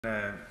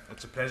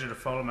It's a pleasure to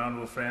follow my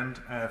honourable friend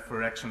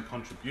for excellent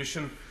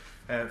contribution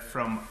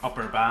from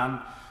Upper Ban,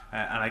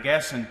 and I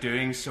guess in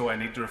doing so I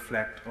need to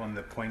reflect on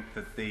the point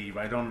that the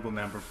Right Honourable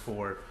Member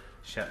for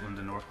Shetland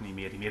and Orkney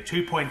made. He made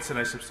 2 points that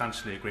I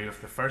substantially agree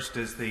with. The first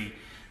is the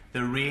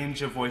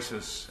range of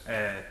voices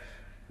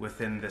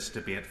within this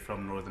debate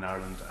from Northern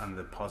Ireland and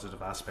the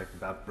positive aspect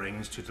that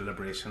brings to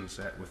deliberations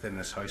within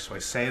this House. So I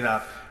say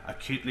that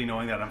acutely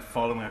knowing that I'm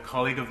following a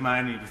colleague of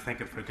mine. You'd be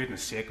thinking, for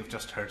goodness sake, we've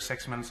just heard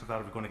 6 minutes of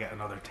that. We're going to get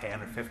another 10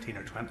 or 15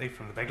 or 20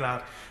 from the big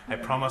lad. I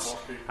promise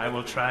I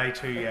will try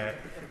to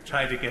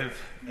give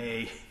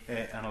an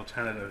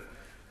alternative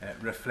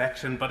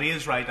reflection. But he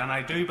is right, and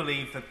I do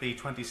believe that the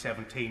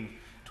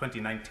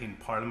 2017-2019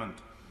 Parliament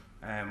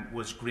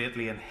was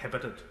greatly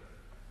inhibited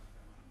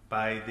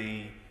by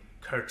the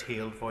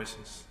curtailed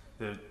voices.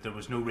 There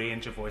was no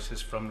range of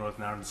voices from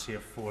Northern Ireland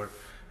save for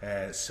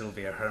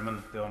Sylvia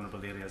Herman, the Honourable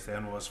Lady as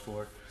then was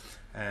for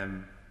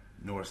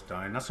North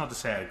Down. That's not to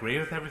say I agree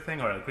with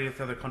everything or I agree with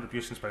the other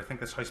contributions, but I think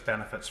this House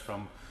benefits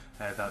from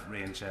that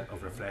range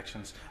of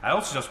reflections. I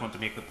also just want to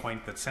make the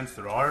point that since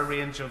there are a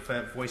range of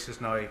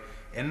voices now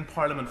in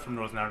Parliament from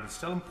Northern Ireland, it's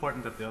still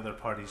important that the other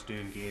parties do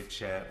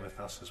engage with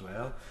us as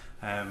well.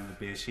 I'd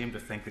be ashamed to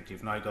think that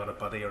you've now got a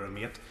buddy or a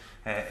mate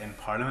in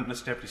Parliament,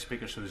 Mr Deputy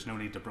Speaker, so there's no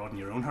need to broaden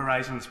your own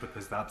horizons,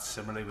 because that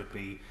similarly would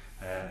be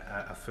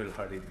a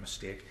foolhardy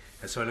mistake.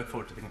 So I look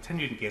forward to the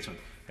continued engagement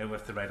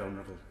with the Right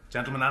Honourable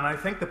Gentleman. And I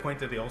think the point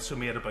that he also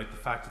made about the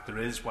fact that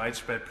there is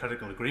widespread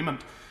political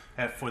agreement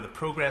for the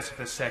progress of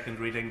this second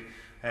reading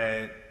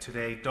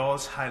today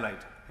does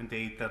highlight,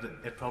 indeed, that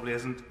it probably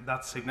isn't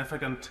that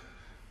significant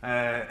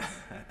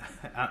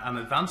an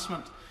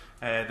advancement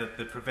that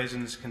the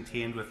provisions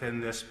contained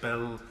within this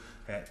bill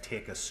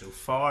take us so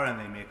far, and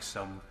they make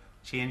some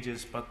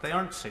changes, but they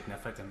aren't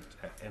significant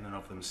in and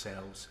of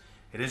themselves.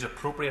 It is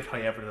appropriate,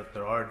 however, that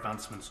there are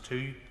advancements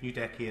to New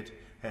Decade,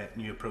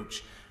 New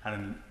Approach, and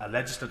in a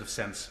legislative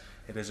sense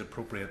it is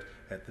appropriate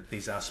that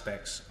these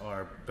aspects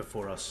are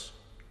before us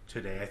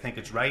today. I think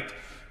it's right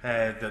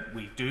that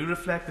we do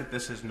reflect that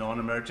this is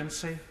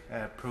non-emergency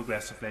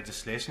progressive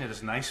legislation. It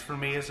is nice for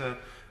me as a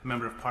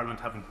Member of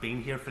Parliament, having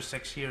been here for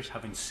 6 years,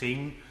 having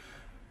seen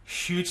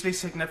hugely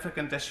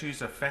significant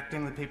issues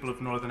affecting the people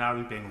of Northern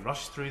Ireland being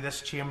rushed through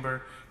this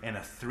chamber in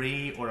a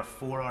 3 or a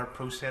 4 hour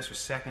process with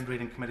second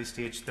reading, committee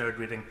stage, third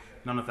reading.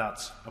 None of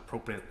that's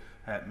appropriate,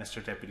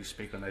 Mr Deputy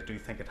Speaker, and I do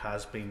think it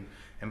has been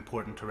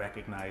important to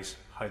recognise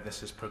how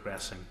this is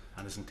progressing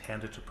and is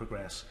intended to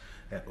progress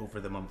over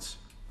the months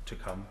to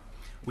come.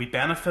 We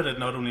benefited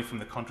not only from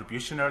the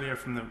contribution earlier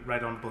from the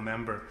Right Honourable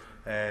Member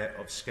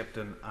of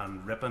Skipton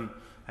and Ripon,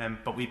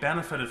 but we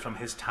benefited from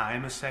his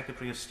time as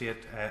Secretary of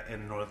State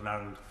in Northern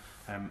Ireland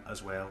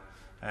as well.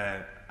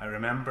 I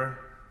remember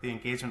the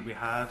engagement we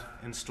had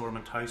in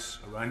Stormont House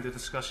around the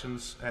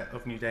discussions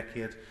of New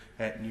Decade,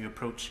 New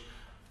Approach,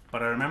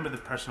 but I remember the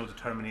personal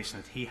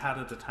determination that he had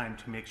at the time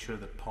to make sure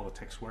that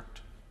politics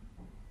worked.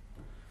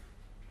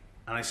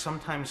 And I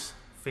sometimes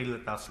feel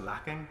that that's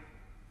lacking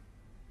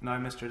now,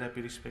 Mr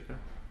Deputy Speaker.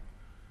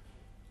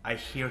 I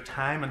hear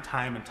time and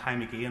time and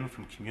time again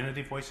from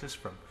community voices,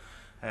 from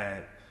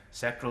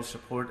sectoral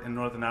support in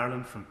Northern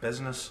Ireland, from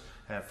business,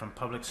 from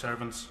public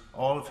servants,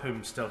 all of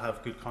whom still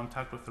have good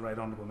contact with the Right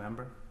Honourable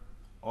Member,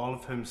 all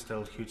of whom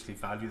still hugely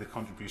value the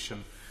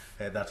contribution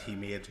that he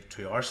made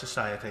to our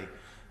society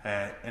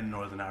in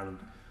Northern Ireland.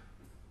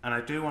 And I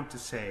do want to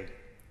say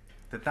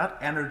that that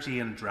energy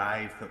and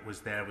drive that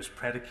was there was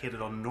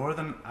predicated on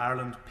Northern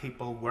Ireland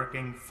people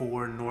working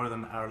for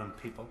Northern Ireland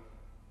people,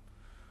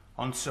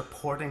 on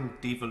supporting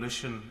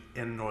devolution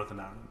in Northern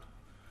Ireland,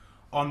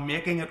 on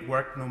making it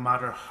work no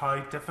matter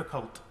how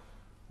difficult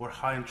or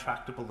how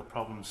intractable the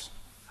problems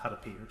had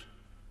appeared,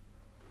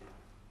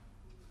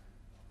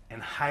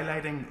 in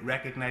highlighting,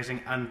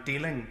 recognising and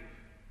dealing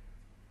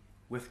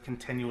with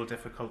continual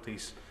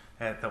difficulties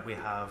that we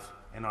have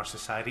in our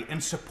society, in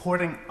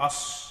supporting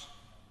us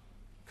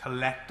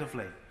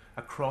collectively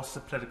across the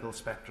political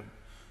spectrum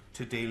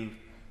to deal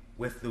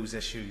with those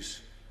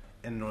issues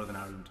in Northern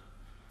Ireland.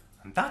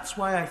 And that's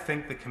why I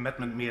think the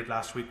commitment made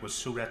last week was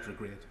so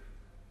retrograde.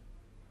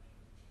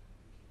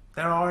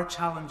 There are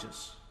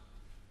challenges.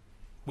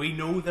 We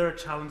know there are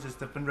challenges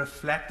that have been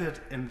reflected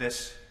in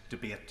this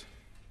debate.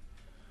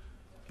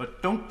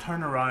 But don't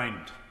turn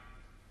around.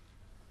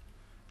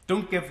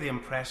 Don't give the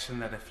impression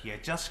that if you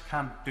just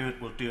can't do it,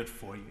 we'll do it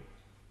for you.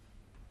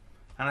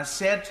 And I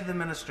said to the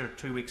Minister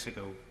 2 weeks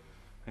ago,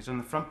 he's on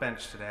the front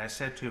bench today, I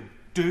said to him,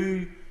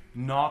 do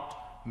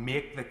not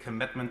make the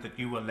commitment that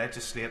you will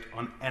legislate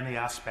on any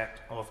aspect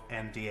of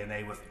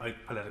NDNA without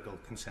political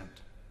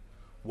consent.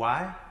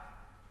 Why?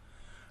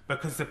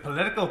 Because the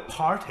political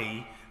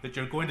party that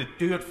you're going to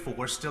do it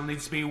for still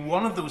needs to be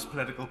one of those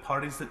political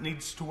parties that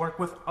needs to work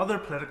with other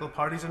political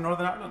parties in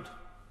Northern Ireland.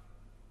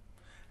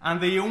 And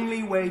the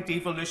only way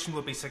devolution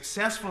will be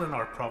successful in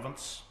our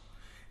province,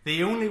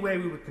 the only way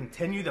we will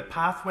continue the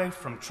pathway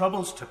from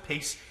troubles to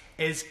peace,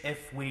 is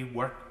if we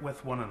work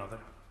with one another,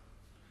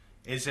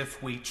 is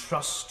if we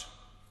trust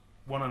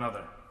one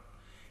another,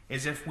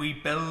 is if we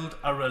build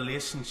a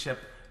relationship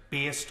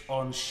based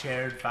on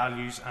shared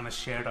values and a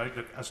shared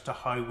outlook as to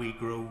how we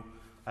grow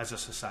as a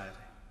society.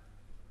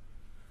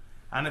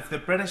 And if the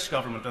British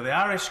government or the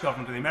Irish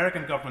government or the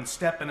American government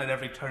step in at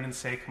every turn and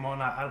say, come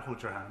on, I'll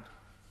hold your hand.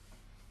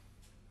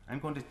 I'm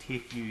going to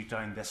take you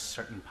down this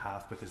certain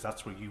path because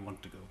that's where you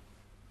want to go.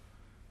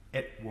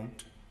 It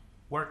won't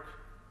work.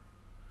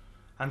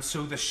 And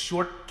so the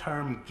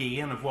short-term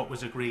gain of what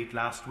was agreed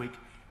last week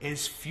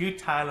is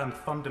futile and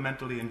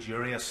fundamentally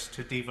injurious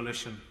to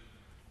devolution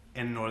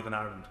in Northern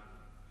Ireland.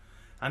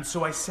 And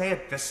so I say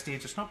at this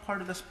stage, it's not part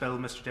of this bill,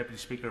 Mr. Deputy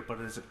Speaker, but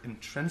it is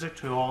intrinsic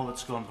to all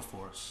that's gone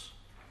before us,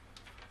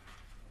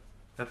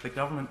 that the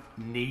government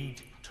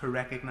need to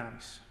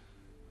recognise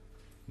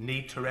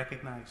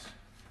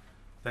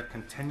that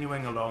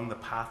continuing along the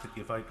path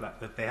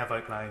that they have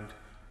outlined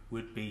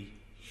would be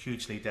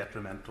hugely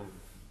detrimental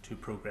to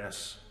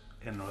progress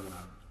in Northern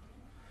Ireland.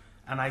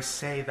 And I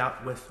say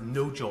that with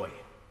no joy,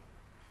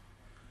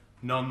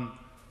 none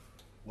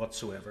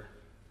whatsoever.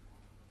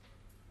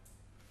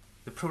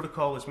 The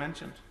protocol was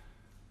mentioned.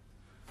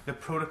 The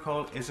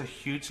protocol is a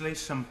hugely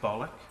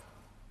symbolic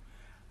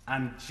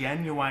and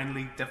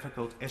genuinely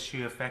difficult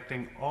issue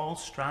affecting all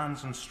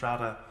strands and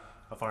strata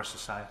of our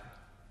society.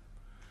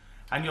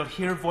 And you'll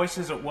hear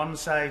voices at one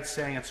side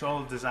saying it's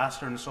all a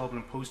disaster and it's all been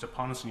imposed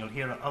upon us, and you'll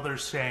hear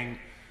others saying,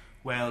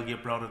 well, you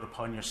brought it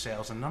upon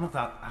yourselves, and none of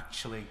that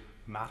actually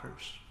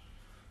matters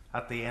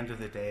at the end of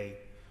the day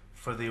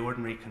for the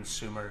ordinary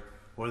consumer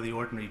or the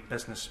ordinary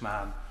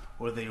businessman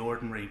or the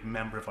ordinary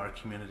member of our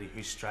community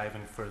who's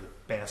striving for the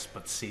best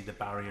but see the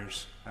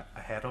barriers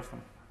ahead of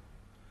them.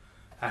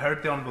 I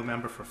heard the Honourable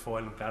Member for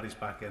Foyle, I'm glad he's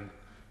back in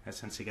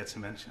since he gets a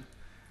mention.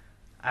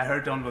 I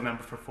heard the Honourable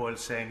Member for Foyle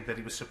saying that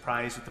he was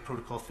surprised that the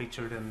protocol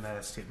featured in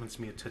the statements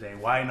made today.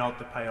 Why not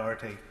the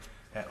priority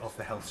of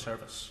the health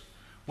service?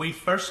 We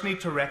first need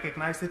to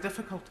recognise the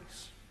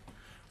difficulties.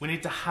 We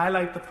need to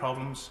highlight the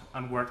problems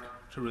and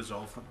work to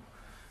resolve them.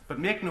 But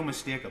make no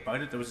mistake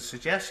about it, there was a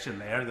suggestion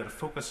there that a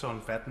focus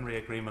on veterinary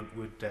agreement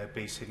would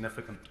be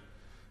significant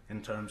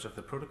in terms of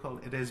the protocol.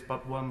 It is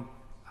but one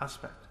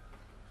aspect.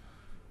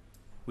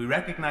 We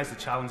recognise the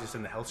challenges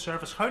in the health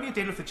service. How do you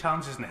deal with the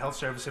challenges in the health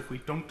service if we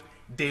don't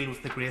deal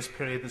with the grace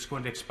period that's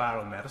going to expire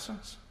on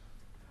medicines?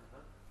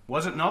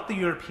 Was it not the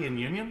European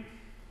Union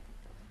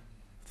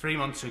 3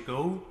 months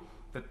ago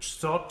that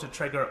sought to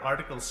trigger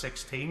Article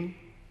 16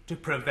 to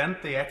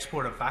prevent the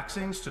export of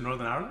vaccines to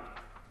Northern Ireland?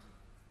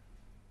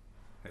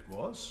 It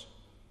was.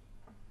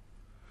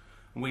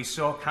 We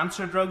saw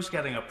cancer drugs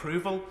getting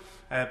approval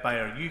by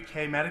our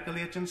UK medical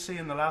agency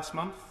in the last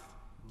month,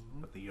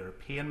 but the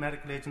European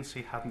medical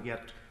agency hadn't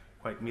yet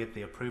quite made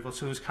the approval,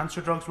 so those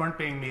cancer drugs weren't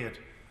being made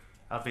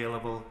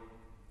available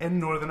in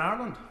Northern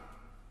Ireland,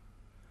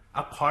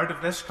 a part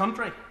of this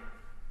country,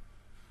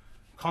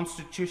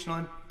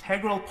 constitutional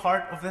integral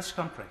part of this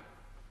country,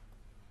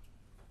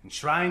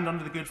 enshrined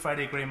under the Good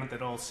Friday Agreement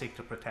that all seek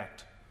to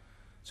protect.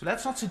 So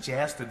let's not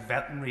suggest that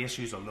veterinary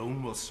issues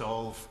alone will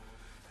solve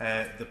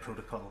the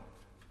protocol.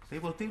 They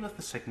will deal with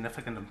the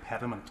significant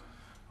impediment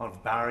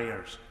of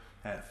barriers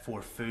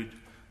for food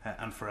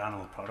and for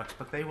animal products,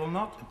 but they will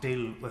not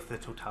deal with the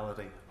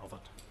totality of it.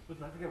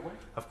 Would like to get away?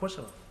 Of course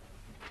I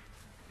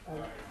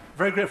will.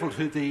 Very grateful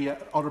to the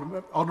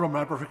honourable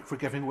member for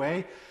giving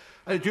way.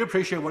 I do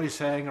appreciate what he's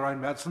saying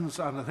around medicines,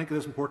 and I think it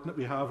is important that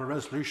we have a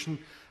resolution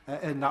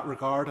in that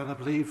regard, and I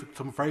believe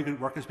some very good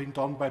work is being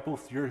done by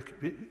both the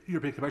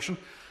European Commission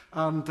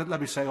and,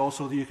 let me say,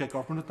 also the UK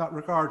Government in that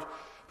regard.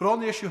 But on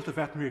the issue of the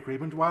veterinary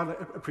agreement, while I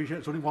appreciate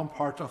it's only one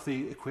part of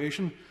the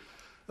equation,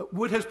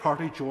 would his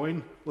party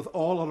join with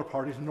all other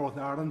parties in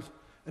Northern Ireland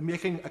in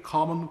making a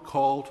common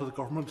call to the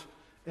government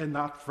in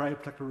that very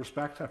particular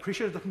respect? I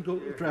appreciate it doesn't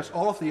address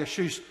all of the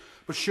issues,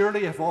 but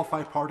surely if all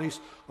 5 parties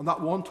on that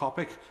one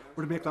topic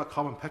were to make that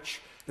common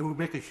pitch, it would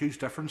make a huge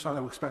difference, and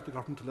I would expect the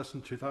government to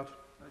listen to that.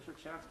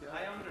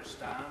 I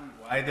understand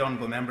why the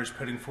Honourable Member is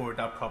putting forward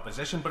that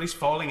proposition, but he's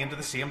falling into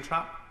the same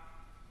trap.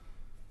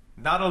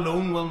 That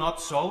alone will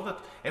not solve it.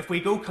 If we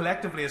go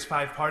collectively as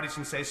 5 parties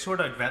and say,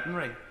 sort out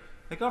veterinary,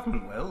 the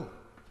government will.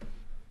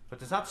 But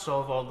does that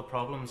solve all the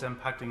problems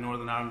impacting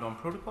Northern Ireland on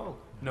protocol?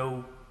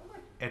 No,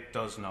 it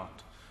does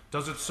not.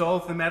 Does it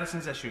solve the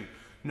medicines issue?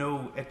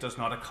 No, it does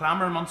not. A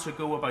clamour months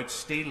ago about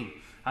steel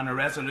and a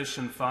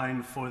resolution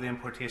found for the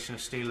importation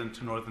of steel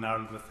into Northern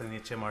Ireland with an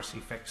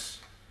HMRC fix.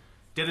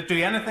 Did it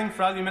do anything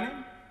for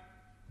aluminium?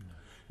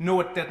 No,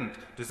 it didn't.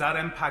 Does that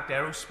impact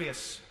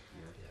aerospace?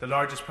 The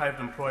largest private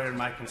employer in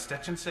my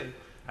constituency,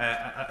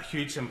 a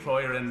huge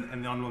employer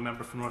in the Honourable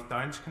Member for North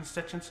Downs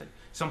constituency.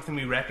 Something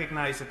we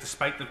recognise that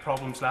despite the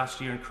problems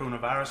last year in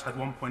coronavirus had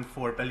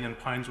 £1.4 billion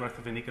worth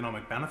of an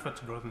economic benefit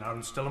to Northern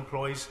Ireland, still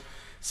employs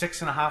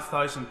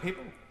 6,500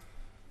 people.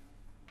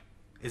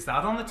 Is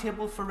that on the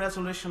table for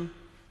resolution?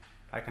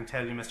 I can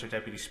tell you, Mr.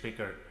 Deputy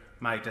Speaker,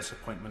 my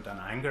disappointment and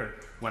anger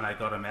when I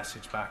got a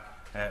message back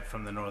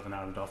from the Northern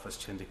Ireland office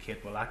to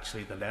indicate, well,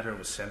 actually the letter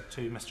was sent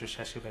to Mr.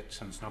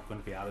 Šešelj and it's not going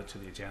to be added to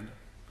the agenda,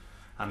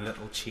 and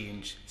little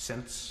change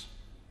since.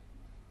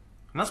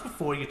 And that's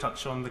before you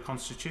touch on the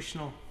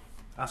constitutional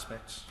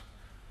aspects.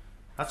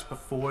 That's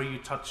before you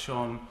touch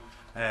on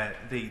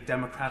the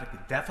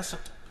democratic deficit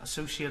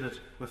associated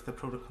with the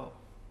protocol.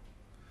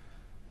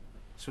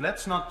 So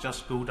let's not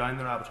just go down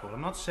the rabbit hole.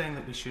 I'm not saying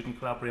that we shouldn't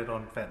collaborate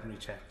on veterinary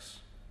checks,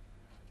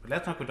 but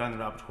let's not go down the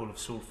rabbit hole of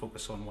sole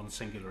focus on one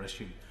singular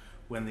issue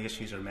when the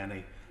issues are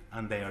many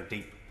and they are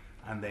deep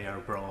and they are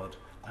broad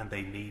and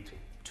they need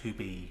to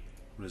be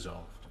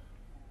resolved.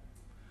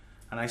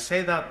 And I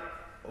say that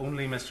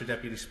only, Mr.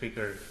 Deputy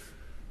Speaker,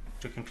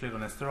 to conclude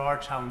on this. There are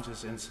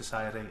challenges in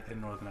society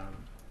in Northern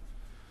Ireland.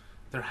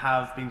 There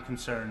have been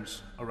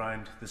concerns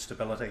around the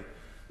stability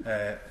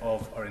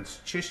of our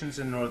institutions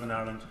in Northern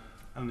Ireland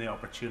and the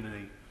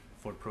opportunity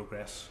for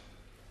progress.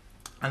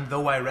 And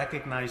though I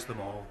recognise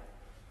them all,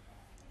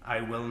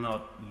 I will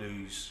not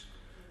lose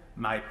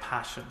my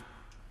passion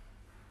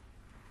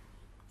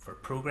for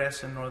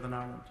progress in Northern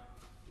Ireland,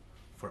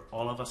 for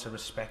all of us,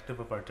 irrespective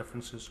of our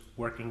differences,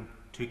 working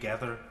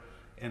together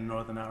in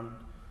Northern Ireland.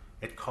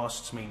 It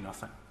costs me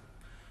nothing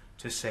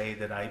to say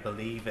that I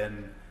believe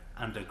in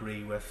and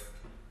agree with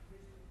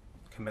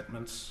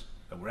commitments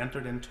that were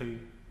entered into,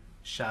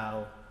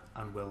 shall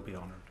and will be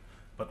honoured.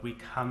 But we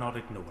cannot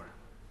ignore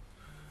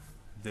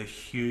the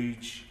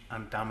huge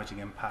and damaging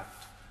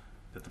impact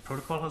that the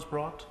protocol has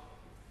brought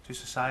to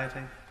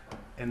society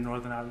in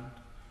Northern Ireland,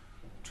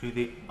 to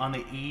the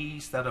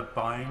unease that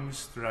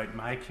abounds throughout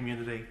my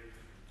community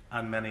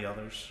and many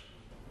others.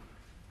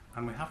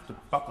 And we have to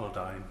buckle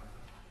down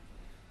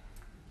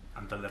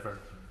and deliver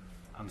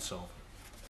and solve.